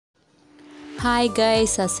Hi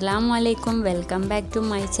guys, അസ്സലാമു അലൈക്കും. Welcome back to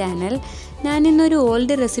my channel. ഞാനിന്നൊരു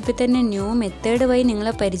old recipe തന്നെ ന്യൂ മെത്തേഡ് വഴി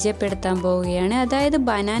നിങ്ങളെ പരിചയപ്പെടുത്താൻ പോവുകയാണ്. അതായത്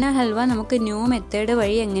ബനാന ഹൽവ നമുക്ക് ന്യൂ മെത്തേഡ്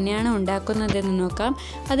വഴി എങ്ങനെയാണ് ഉണ്ടാക്കുന്നതെന്ന് നോക്കാം.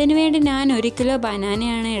 അതിനുവേണ്ടി ഞാൻ 1 കിലോ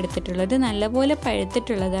ബനാനയാണ് എടുത്തിട്ടുള്ളത്. നല്ലപോലെ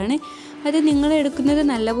പഴുത്തിട്ടുള്ളതാണ്. അത് നിങ്ങൾ എടുക്കുന്നത്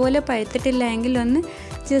നല്ലപോലെ പഴുത്തിട്ടില്ല എങ്കിൽ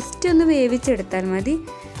ജസ്റ്റ് ഒന്ന് വേവിച്ചെടുത്താൽ മതി.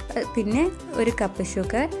 പിന്നെ 1 കപ്പ്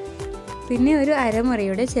ഷുഗർ, പിന്നെ ഒരു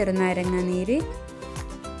അരമുറിയുടെ ചെറുനാരങ്ങ നീര്,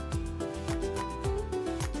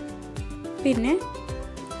 പിന്നെ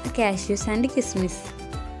കാഷ്യൂസ് ആൻഡ് കിസ്മിസ്.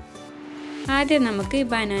 ആദ്യം നമുക്ക് ഈ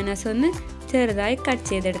ബനാനാസ് ഒന്ന് ചെറുതായി കട്ട്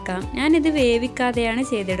ചെയ്തെടുക്കാം. ഞാനിത് വേവിക്കാതെയാണ്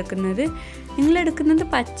ചെയ്തെടുക്കുന്നത്. നിങ്ങളെടുക്കുന്നത്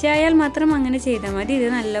പച്ചയായാൽ മാത്രം അങ്ങനെ ചെയ്താൽ മതി. ഇത്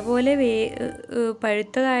നല്ലപോലെ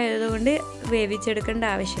പഴുത്തതായതുകൊണ്ട് വേവിച്ചെടുക്കേണ്ട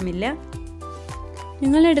ആവശ്യമില്ല.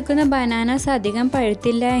 നിങ്ങളെടുക്കുന്ന ബനാനാസ് അധികം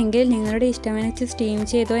പഴുത്തില്ല എങ്കിൽ നിങ്ങളുടെ ഇഷ്ടമനുസരിച്ച് സ്റ്റീം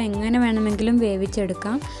ചെയ്തോ എങ്ങനെ വേണമെങ്കിലും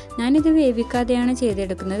വേവിച്ചെടുക്കാം. ഞാനിത് വേവിക്കാതെയാണ്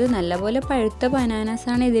ചെയ്തെടുക്കുന്നത്. നല്ലപോലെ പഴുത്ത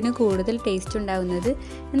ബനാനാസാണ് ഇതിന് കൂടുതൽ ടേസ്റ്റ് ഉണ്ടാകുന്നത്.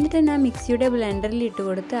 എന്നിട്ട് ഞാൻ മിക്സിയുടെ ബ്ലെൻഡറിൽ ഇട്ട്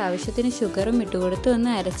കൊടുത്ത് ആവശ്യത്തിന് ഷുഗറും ഇട്ട് കൊടുത്ത് ഒന്ന്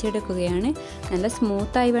അരച്ചെടുക്കുകയാണ്. നല്ല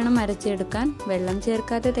സ്മൂത്തായി വേണം അരച്ചെടുക്കാൻ, വെള്ളം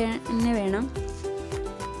ചേർക്കാതെ തന്നെ വേണം.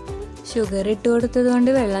 ഷുഗർ ഇട്ട് കൊടുത്തത്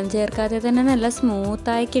കൊണ്ട് വെള്ളം ചേർക്കാതെ തന്നെ നല്ല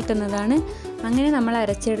സ്മൂത്തായി കിട്ടുന്നതാണ്. അങ്ങനെ നമ്മൾ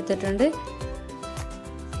അരച്ചെടുത്തിട്ടുണ്ട്.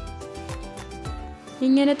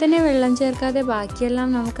 ഇങ്ങനെ തന്നെ വെള്ളം ചേർക്കാതെ ബാക്കിയെല്ലാം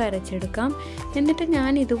നമുക്ക് അരച്ചെടുക്കാം. എന്നിട്ട്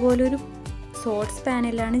ഞാൻ ഇതുപോലൊരു സോസ്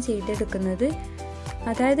പാനിലാണ് ചെയ്തെടുക്കുന്നത്.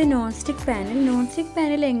 അതായത് നോൺസ്റ്റിക്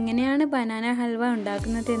പാനിൽ എങ്ങനെയാണ് ബനാന ഹൽവ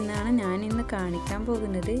ഉണ്ടാക്കുന്നത് എന്നാണ് ഞാൻ ഇന്ന് കാണിക്കാൻ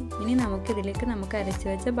പോകുന്നത്. ഇനി നമുക്കിതിലേക്ക് അരച്ചു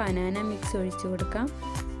വെച്ച ബനാന മിക്സ് ഒഴിച്ചു കൊടുക്കാം.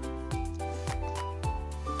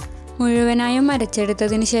 മുഴുവനായും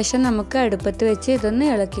അരച്ചെടുത്തതിന് ശേഷം നമുക്ക് അടുപ്പത്ത് വെച്ച് ഇതൊന്ന്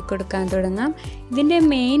ഇളക്കി കൊടുക്കാൻ തുടങ്ങാം. ഇതിൻ്റെ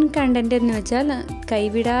മെയിൻ കണ്ടൻറ്റ് എന്ന് വെച്ചാൽ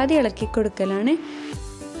കൈവിടാതെ ഇളക്കി കൊടുക്കലാണ്.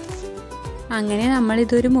 അങ്ങനെ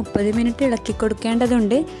നമ്മളിതൊരു 30 മിനിറ്റ് ഇളക്കി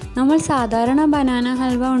കൊടുക്കേണ്ടതുണ്ട്. നമ്മൾ സാധാരണ ബനാന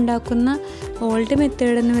ഹൽവ ഉണ്ടാക്കുന്ന ഓൾഡ്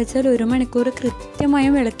മെത്തേഡ് എന്ന് വെച്ചാൽ 1 മണിക്കൂർ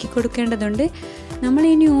കൃത്യമായും ഇളക്കി കൊടുക്കേണ്ടതുണ്ട്. നമ്മൾ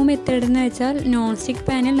ഈ ന്യൂ മെത്തേഡ് എന്ന് വെച്ചാൽ നോൺ സ്റ്റിക്ക്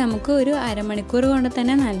പാനിൽ നമുക്ക് ഒരു അരമണിക്കൂർ കൊണ്ട്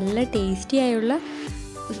തന്നെ നല്ല ടേസ്റ്റി ആയുള്ള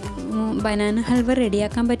ബനാന ഹൽവ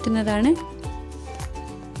റെഡിയാക്കാൻ പറ്റുന്നതാണ്.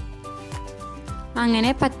 അങ്ങനെ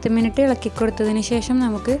 10 മിനിറ്റ് ഇളക്കി കൊടുത്തതിന് ശേഷം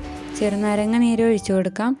നമുക്ക് ചെറുനാരങ്ങ നീര് ഒഴിച്ചു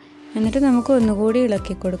കൊടുക്കാം. എന്നിട്ട് നമുക്ക് ഒന്നുകൂടി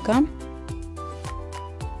ഇളക്കി കൊടുക്കാം.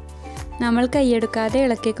 നമ്മൾ കൈയെടുക്കാതെ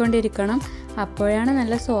ഇളക്കിക്കൊണ്ടിരിക്കണം. അപ്പോഴാണ്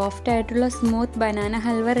നല്ല സോഫ്റ്റ് ആയിട്ടുള്ള സ്മൂത്ത് ബനാന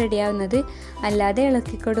ഹൽവ റെഡിയാവുന്നത്. അല്ലാതെ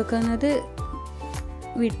ഇളക്കി കൊടുക്കുന്നത്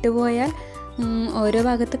വിട്ടുപോയാൽ ഓരോ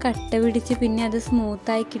ഭാഗത്ത് കട്ട പിടിച്ച് പിന്നെ അത്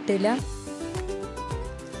സ്മൂത്തായി കിട്ടില്ല.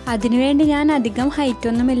 അതിനുവേണ്ടി ഞാൻ അധികം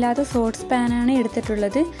ഹൈറ്റൊന്നുമില്ലാത്ത സോസ് പാനാണ്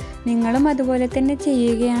എടുത്തിട്ടുള്ളത്. നിങ്ങളും അതുപോലെ തന്നെ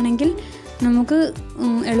ചെയ്യുകയാണെങ്കിൽ നമുക്ക്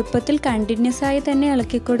എളുപ്പത്തിൽ കണ്ടിന്യൂസ് ആയി തന്നെ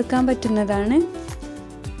ഇളക്കി കൊടുക്കാൻ പറ്റുന്നതാണ്.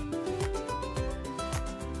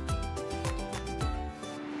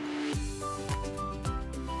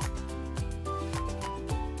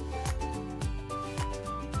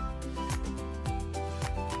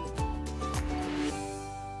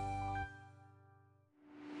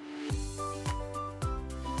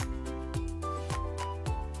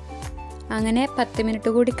 അങ്ങനെ 10 മിനിറ്റ്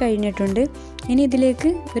കൂടി കഴിഞ്ഞിട്ടുണ്ട്. ഇനി ഇതിലേക്ക്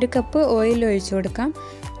 1 കപ്പ് ഓയിൽ ഒഴിച്ചു കൊടുക്കാം.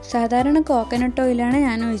 സാധാരണ കോക്കനട്ട് ഓയിലാണ്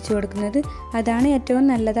ഞാൻ ഒഴിച്ചു കൊടുക്കുന്നത്. അതാണ് ഏറ്റവും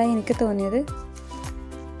നല്ലതായി എനിക്ക് തോന്നിയത്.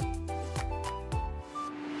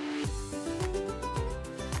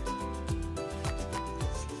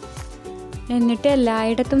 എന്നിട്ട്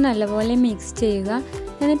എല്ലായിടത്തും നല്ലപോലെ മിക്സ് ചെയ്യുക.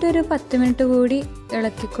 എന്നിട്ട് ഒരു 10 മിനിറ്റ് കൂടി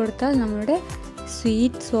ഇളക്കി കൊടുത്താൽ നമ്മുടെ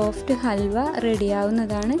സ്വീറ്റ് സോഫ്റ്റ് ഹൽവ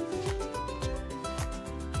റെഡിയാവുന്നതാണ്.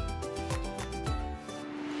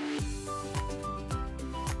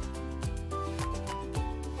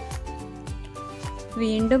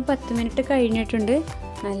 വീണ്ടും 10 മിനിറ്റ് കഴിഞ്ഞിട്ടുണ്ട്.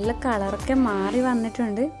 നല്ല കളറൊക്കെ മാറി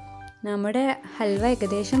വന്നിട്ടുണ്ട്. നമ്മുടെ ഹൽവ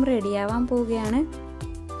ഏകദേശം റെഡിയാവാൻ പോവുകയാണ്.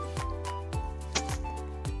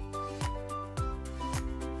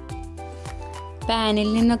 പാനിൽ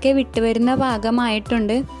നിന്നൊക്കെ വിട്ടുവരുന്ന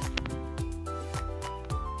പാകമായിട്ടുണ്ട്.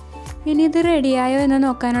 ഇനി ഇത് റെഡിയായോ എന്ന്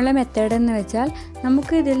നോക്കാനുള്ള മെത്തേഡ് എന്ന് വെച്ചാൽ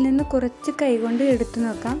നമുക്ക് ഇതിൽ നിന്ന് കുറച്ച് കൈകൊണ്ട് എടുത്തു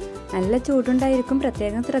നോക്കാം. നല്ല ചൂടുണ്ടായിരിക്കും,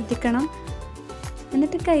 പ്രത്യേകം ശ്രദ്ധിക്കണം.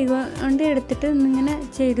 എന്നിട്ട് കൈ കൊണ്ട് എടുത്തിട്ട് ഇങ്ങനെ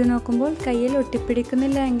ചെയ്തു നോക്കുമ്പോൾ കയ്യിൽ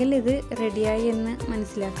ഒട്ടിപ്പിടിക്കുന്നില്ല എങ്കിൽ ഇത് റെഡിയായി എന്ന്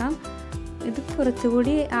മനസ്സിലാക്കാം. ഇത്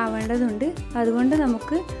കുറച്ചുകൂടി ആവേണ്ടതുണ്ട്. അതുകൊണ്ട്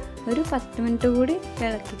നമുക്ക് ഒരു 10 മിനിറ്റ് കൂടി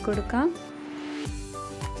ഇളക്കി കൊടുക്കാം.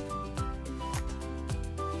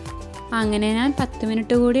 അങ്ങനെ ഞാൻ 10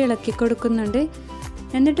 മിനിറ്റ് കൂടി ഇളക്കി കൊടുക്കുന്നുണ്ട്.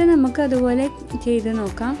 എന്നിട്ട് നമുക്ക് അതുപോലെ ചെയ്ത്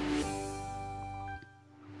നോക്കാം.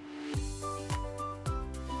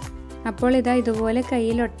 അപ്പോൾ ഇതുപോലെ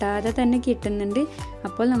കയ്യിൽ ഒട്ടാതെ തന്നെ കിട്ടുന്നുണ്ട്.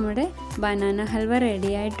 അപ്പോൾ നമ്മുടെ ബനാന ഹൽവ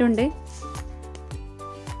റെഡി ആയിട്ടുണ്ട്.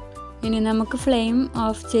 ഇനി നമുക്ക് ഫ്ലെയിം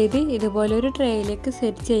ഓഫ് ചെയ്ത് ഇതുപോലെ ഒരു ട്രേയിലേക്ക്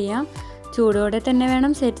സെറ്റ് ചെയ്യാം. ചൂടോടെ തന്നെ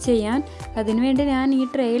വേണം സെറ്റ് ചെയ്യാൻ. അതിനുവേണ്ടി ഞാൻ ഈ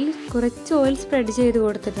ട്രേയിൽ കുറച്ച് ഓയിൽ സ്പ്രെഡ് ചെയ്ത്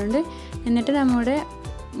കൊടുത്തിട്ടുണ്ട്. എന്നിട്ട് നമ്മുടെ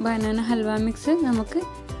ബനാന ഹൽവ മിക്സ് നമുക്ക്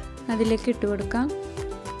അതിലേക്ക് ഇട്ട് കൊടുക്കാം.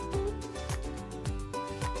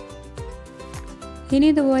 ഇനി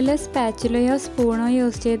ഇതുപോലെ സ്പാച്ചുലയോ സ്പൂണോ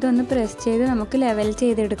യൂസ് ചെയ്ത് ഒന്ന് പ്രസ് ചെയ്ത് നമുക്ക് ലെവൽ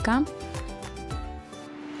ചെയ്തെടുക്കാം.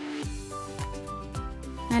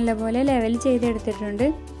 നല്ലപോലെ ലെവൽ ചെയ്തെടുത്തിട്ടുണ്ട്.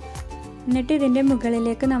 എന്നിട്ട് ഇതിൻ്റെ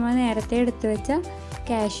മുകളിലേക്ക് നമ്മൾ നേരത്തെ എടുത്തു വെച്ച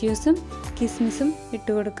കാഷ്യൂസും കിസ്മിസും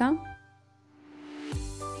ഇട്ട് കൊടുക്കാം.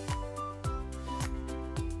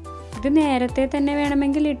 ഇത് നേരത്തെ തന്നെ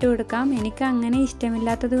വേണമെങ്കിൽ ഇട്ട് കൊടുക്കാം. എനിക്ക് അങ്ങനെ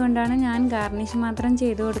ഇഷ്ടമില്ലാത്തത് കൊണ്ടാണ് ഞാൻ ഗാർണിഷ് മാത്രം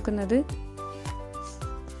ചെയ്ത് കൊടുക്കുന്നത്.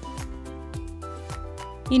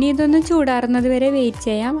 ഇനി ഇതൊന്ന് ചൂടാറുന്നത് വരെ വെയിറ്റ്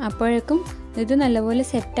ചെയ്യാം. അപ്പോഴേക്കും ഇത് നല്ലപോലെ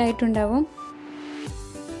സെറ്റായിട്ടുണ്ടാവും.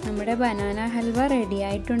 നമ്മുടെ ബനാന ഹൽവ റെഡി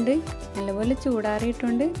ആയിട്ടുണ്ട്. നല്ലപോലെ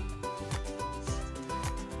ചൂടാറിയിട്ടുണ്ട്.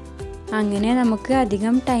 അങ്ങനെ നമുക്ക്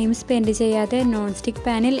അധികം ടൈം സ്പെൻഡ് ചെയ്യാതെ നോൺ സ്റ്റിക്ക്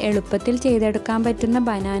പാനിൽ എളുപ്പത്തിൽ ചെയ്തെടുക്കാൻ പറ്റുന്ന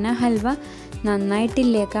ബനാന ഹൽവ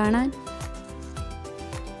നന്നായിട്ടില്ലേ കാണാൻ?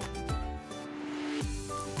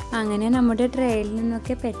 അങ്ങനെ നമ്മുടെ ട്രേയിൽ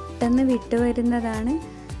നിന്നൊക്കെ പെട്ടെന്ന് വിട്ടു വരുന്നതാണ്.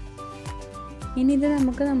 ഇനി ഇത്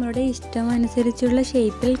നമുക്ക് നമ്മുടെ ഇഷ്ടമനുസരിച്ചുള്ള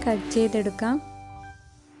ഷേപ്പിൽ കട്ട് ചെയ്തെടുക്കാം.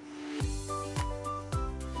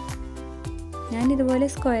 ഞാനിതുപോലെ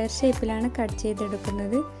സ്ക്വയർ ഷേപ്പിലാണ് കട്ട്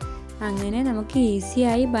ചെയ്തെടുക്കുന്നത്. അങ്ങനെ നമുക്ക്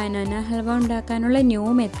ഈസിയായി ബനാന ഹൽവ ഉണ്ടാക്കാനുള്ള ന്യൂ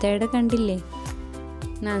മെത്തേഡ് കണ്ടില്ലേ?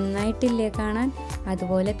 നന്നായിട്ടില്ലേ കാണാൻ?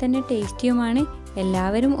 അതുപോലെ തന്നെ ടേസ്റ്റിയുമാണ്.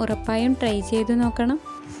 എല്ലാവരും ഉറപ്പായും ട്രൈ ചെയ്ത് നോക്കണം.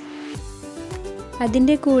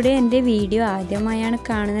 അതിൻ്റെ കൂടെ എൻ്റെ വീഡിയോ ആദ്യമായാണ്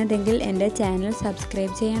കാണുന്നതെങ്കിൽ എൻ്റെ ചാനൽ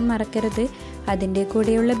സബ്സ്ക്രൈബ് ചെയ്യാൻ മറക്കരുത്. അതിൻ്റെ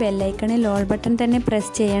കൂടെയുള്ള ബെല്ലൈക്കണിൽ ഓൾ ബട്ടൺ തന്നെ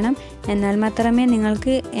പ്രസ് ചെയ്യണം. എന്നാൽ മാത്രമേ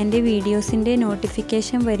നിങ്ങൾക്ക് എൻ്റെ വീഡിയോസിൻ്റെ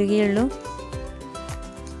നോട്ടിഫിക്കേഷൻ വരികയുള്ളൂ.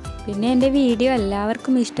 പിന്നെ എൻ്റെ വീഡിയോ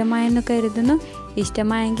എല്ലാവർക്കും ഇഷ്ടമായെന്ന് കരുതുന്നു.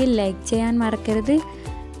 ഇഷ്ടമായെങ്കിൽ ലൈക്ക് ചെയ്യാൻ മറക്കരുത്.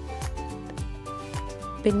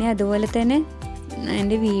 പിന്നെ അതുപോലെ തന്നെ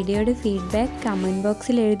എൻ്റെ വീഡിയോയുടെ ഫീഡ്ബാക്ക് കമൻറ്റ്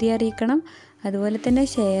ബോക്സിൽ എഴുതി അറിയിക്കണം. അതുപോലെ തന്നെ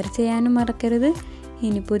ഷെയർ ചെയ്യാനും മറക്കരുത്.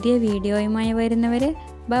 ഇനി പുതിയ വീഡിയോയുമായി വരുന്നവരെ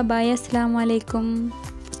ബൈ. അസ്സലാമു അലൈക്കും.